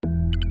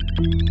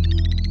Hey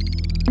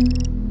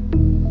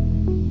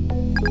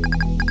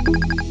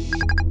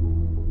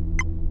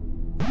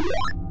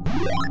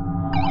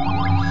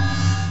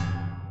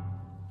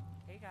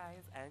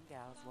guys and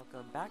gals,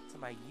 welcome back to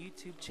my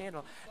YouTube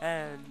channel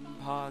and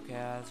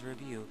podcast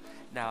review.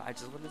 Now, I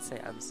just want to say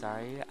I'm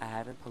sorry I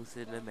haven't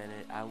posted in a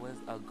minute.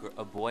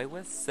 A boy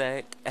was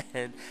sick,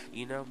 and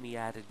you know me,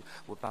 I had to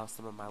whip out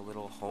some of my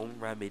little home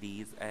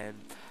remedies, and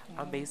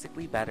I'm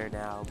basically better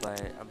now, but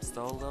I'm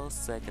still a little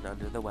sick and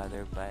under the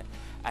weather, but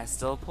I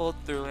still pulled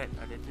through it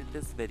and I did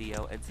this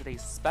video, and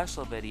today's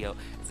special video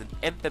is an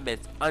infamous,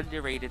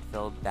 underrated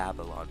film,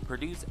 Babylon,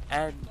 produced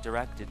and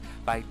directed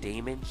by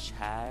Damon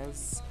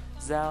Chazelle,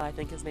 I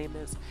think his name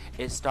is.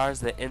 It stars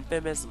the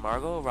infamous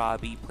Margot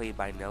Robbie, played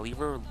by Nellie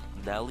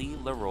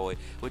Leroy,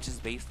 which is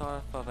based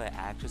off of an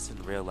actress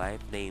in real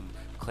life named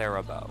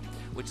Clara Bow,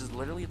 which is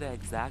literally the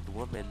exact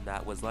woman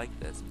that was like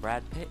this.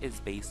 Brad Pitt is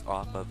based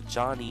off of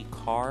Johnny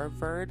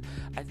Carvered,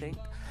 I think,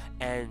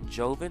 and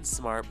Jovan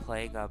Smart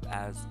playing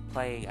as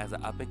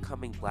an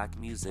up-and-coming black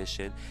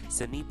musician,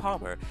 Sidney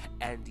Palmer,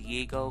 and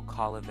Diego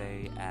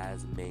Calavey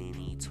as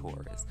Manny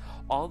Torres.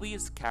 All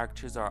these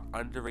characters are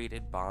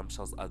underrated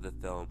bombshells of the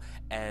film,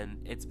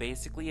 and it's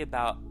basically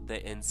about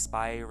the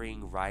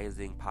inspiring,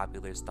 rising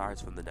popular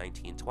stars from the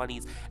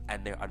 1920s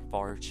and their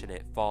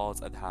unfortunate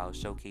falls, of how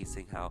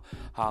showcasing how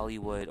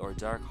Hollywood, or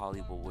dark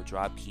Hollywood, will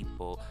draw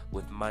people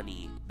with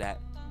money that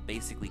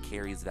basically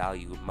carries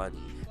value of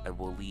money and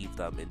will leave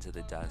them into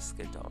the dusk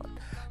and dawn.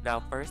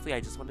 Now, firstly,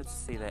 I just wanted to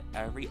say that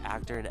every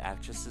actor and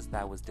actresses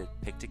that was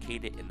depicted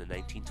in the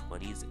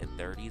 1920s and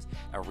 30s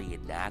and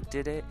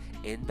reenacted it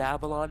in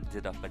Babylon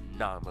did a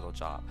phenomenal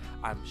job.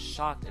 I'm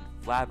shocked and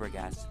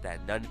flabbergasted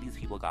that none of these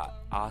people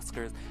got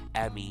Oscars,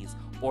 Emmys,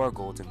 or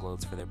Golden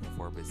Globes for their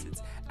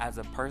performances. As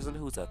a person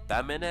who's a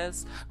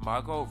feminist,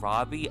 Margot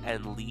Robbie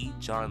and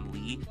John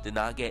Lee did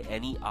not get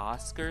any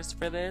Oscars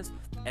for this,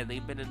 and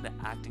they've been in the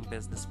acting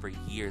business for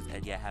years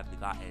and yet have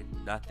gotten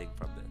nothing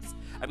from this.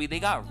 I mean, they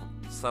got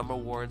some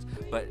awards,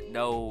 but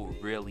no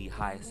really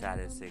high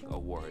statusing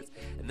awards.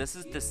 And this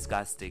is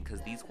disgusting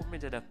because these women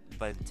did a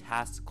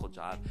fantastical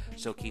job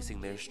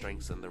showcasing their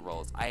strengths in the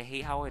roles. I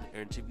hate how in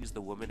interviews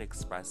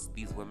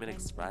these women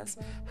express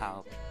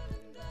how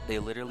they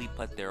literally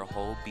put their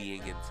whole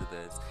being into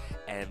this,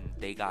 and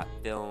they got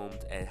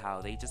filmed, and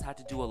how they just had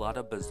to do a lot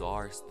of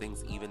bizarre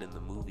things even in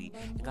the movie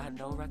and got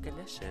no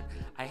recognition.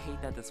 I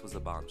hate that this was a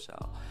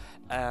bombshell.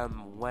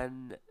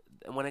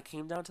 When it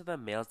came down to the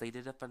males, they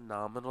did a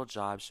phenomenal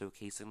job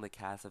showcasing the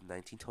cast of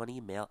 1920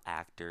 male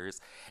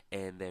actors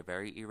and their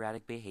very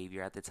erratic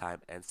behavior at the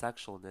time and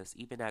sexualness,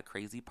 even at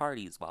crazy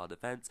parties, wild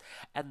events,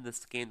 and the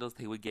scandals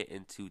they would get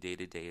into day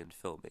to day in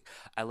filming.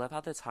 I love how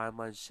the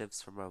timeline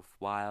shifts from a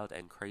wild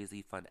and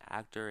crazy fun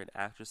actor and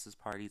actresses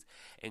parties,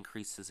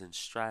 increases in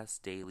stress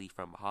daily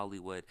from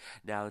Hollywood,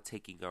 now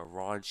taking a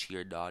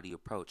raunchier, naughty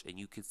approach, and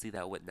you can see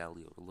that with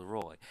Nellie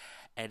Leroy,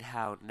 and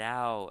how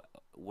now,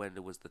 when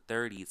it was the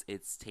 30s,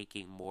 it's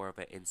taking more of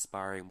an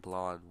inspiring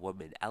blonde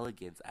woman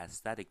elegance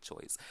aesthetic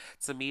choice.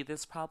 To me,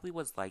 this probably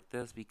was like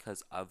this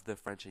because of the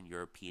French and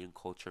European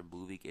culture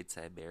moving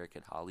into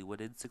American Hollywood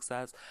in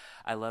success.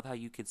 I love how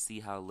you can see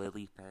how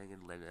Lily Fang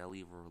and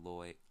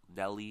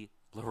Nellie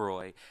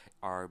Leroy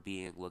are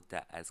being looked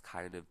at as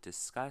kind of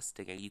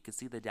disgusting, and you can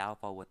see the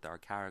downfall with our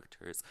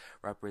characters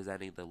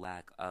representing the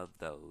lack of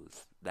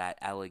that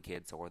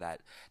elegance, or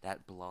that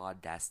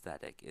blonde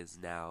aesthetic is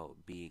now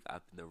being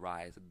up in the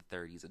rise in the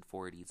 30s and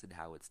 40s, and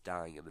how it's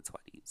dying in the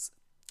 20s.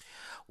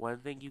 One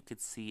thing you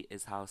could see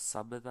is how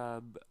some of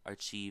them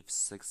achieve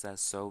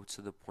success so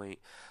to the point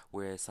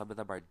where some of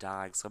them are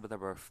dying, some of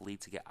them are fleeing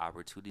to get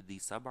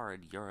opportunities, some are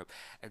in Europe,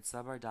 and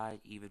some are dying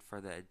even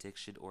for the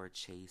addiction or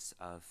chase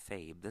of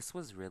fame. This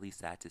was really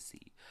sad to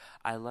see.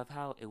 I love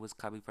how it was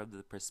coming from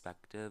the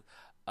perspective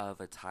of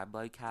a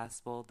timeline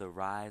castle, the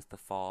rise, the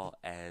fall,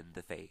 and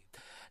the fame,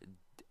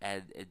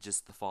 and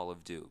just the fall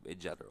of doom in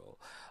general.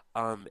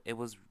 It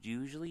was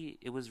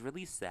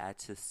really sad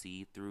to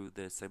see through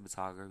the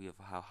cinematography of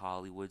how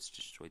Hollywood's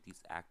destroyed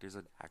these actors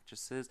and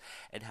actresses,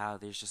 and how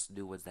there's just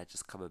new ones that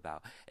just come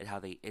about, and how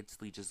they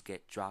instantly just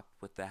get dropped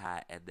with the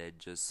hat and then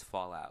just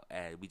fall out,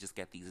 and we just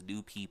get these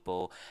new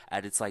people,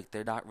 and it's like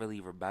they're not really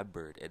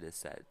remembered in a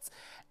sense.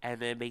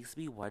 And it makes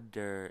me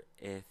wonder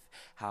if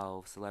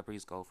how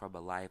celebrities go from a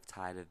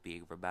lifetime of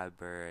being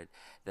remembered,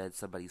 then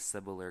somebody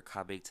similar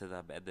coming to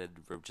them, and then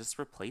just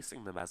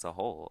replacing them as a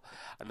whole.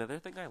 Another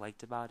thing I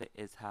liked about it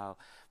is how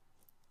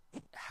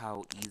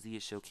easy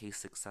it showcased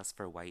success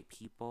for white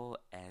people,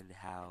 and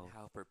how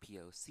for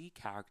POC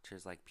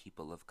characters like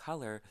people of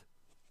color,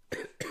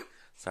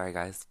 sorry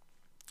guys,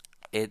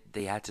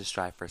 they had to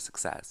strive for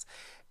success.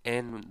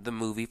 In the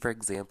movie, for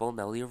example,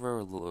 Nellie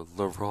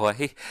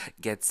Leroy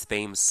gets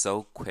fame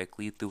so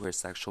quickly through her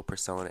sexual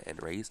persona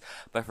and race,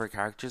 but for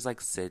characters like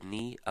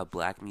Sydney, a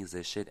black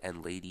musician,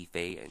 and Lady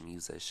Faye, a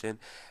musician,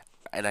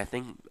 and I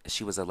think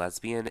she was a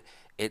lesbian,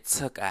 it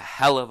took a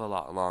hell of a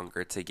lot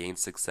longer to gain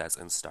success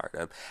and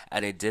stardom,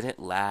 and it didn't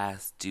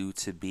last due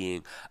to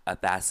being a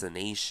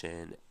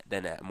fascination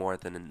more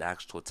than an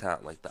actual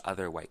talent like the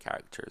other white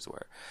characters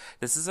were.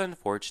 This is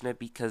unfortunate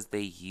because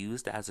they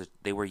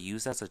were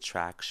used as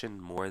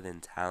attraction more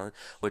than talent,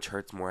 which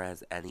hurts more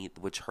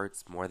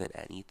than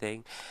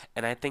anything.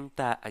 And I think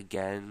that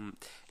again,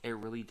 it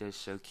really does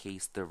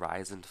showcase the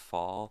rise and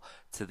fall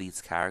to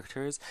these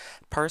characters.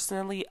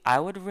 Personally, I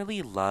would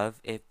really love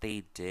if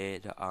they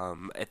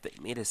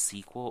made a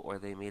sequel or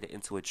they made it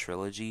into a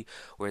trilogy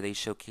where they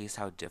showcase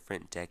how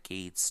different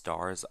decade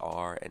stars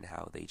are and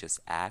how they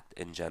just act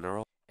in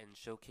general. And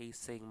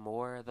showcasing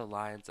more of the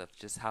lines of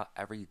just how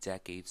every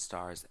decade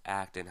stars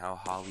act and how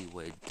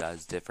Hollywood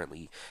does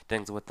differently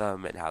things with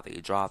them and how they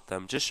drop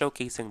them, just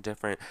showcasing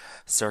different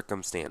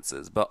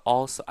circumstances. But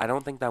also, I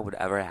don't think that would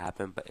ever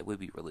happen, but it would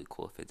be really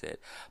cool if it did.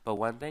 But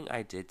one thing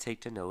I did take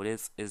to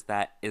notice is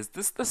that is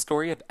this the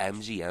story of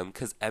MGM?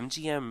 Because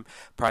MGM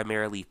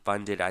primarily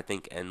funded, I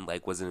think, and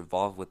like was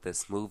involved with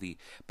this movie.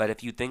 But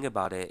if you think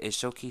about it, it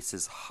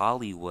showcases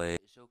Hollywood.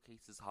 It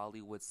showcases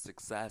Hollywood's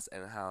success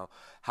and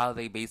how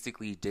they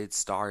basically did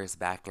stars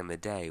back in the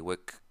day. What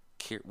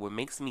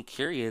makes me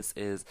curious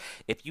is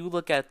if you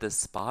look at the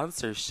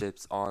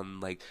sponsorships on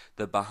like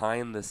the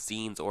behind the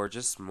scenes or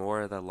just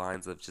more of the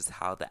lines of just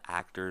how the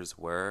actors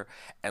were,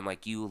 and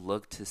like you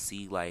look to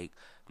see like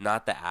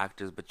not the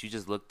actors but you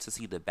just look to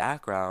see the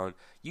background,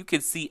 you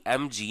could see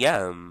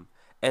MGM.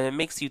 And it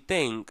makes you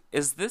think,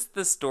 is this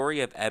the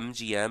story of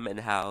MGM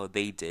and how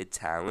they did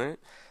talent?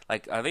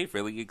 Like, are they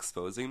really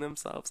exposing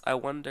themselves? I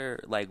wonder,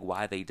 like,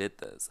 why they did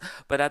this.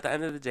 But at the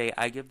end of the day,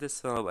 I give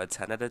this film a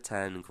 10 out of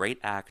 10. Great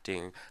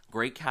acting,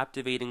 great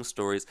captivating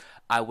stories.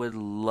 I would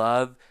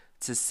love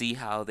to see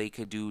how they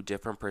could do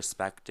different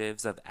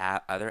perspectives of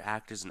other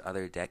actors in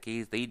other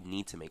decades. They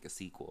need to make a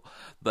sequel.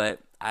 But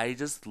I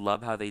just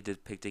love how they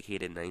depicted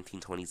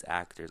 1920s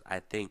actors. I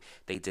think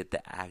they did the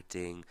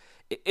acting.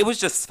 It was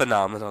just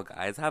phenomenal,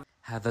 guys.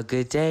 Have a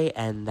good day,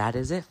 and that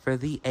is it for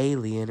the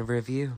Alien review.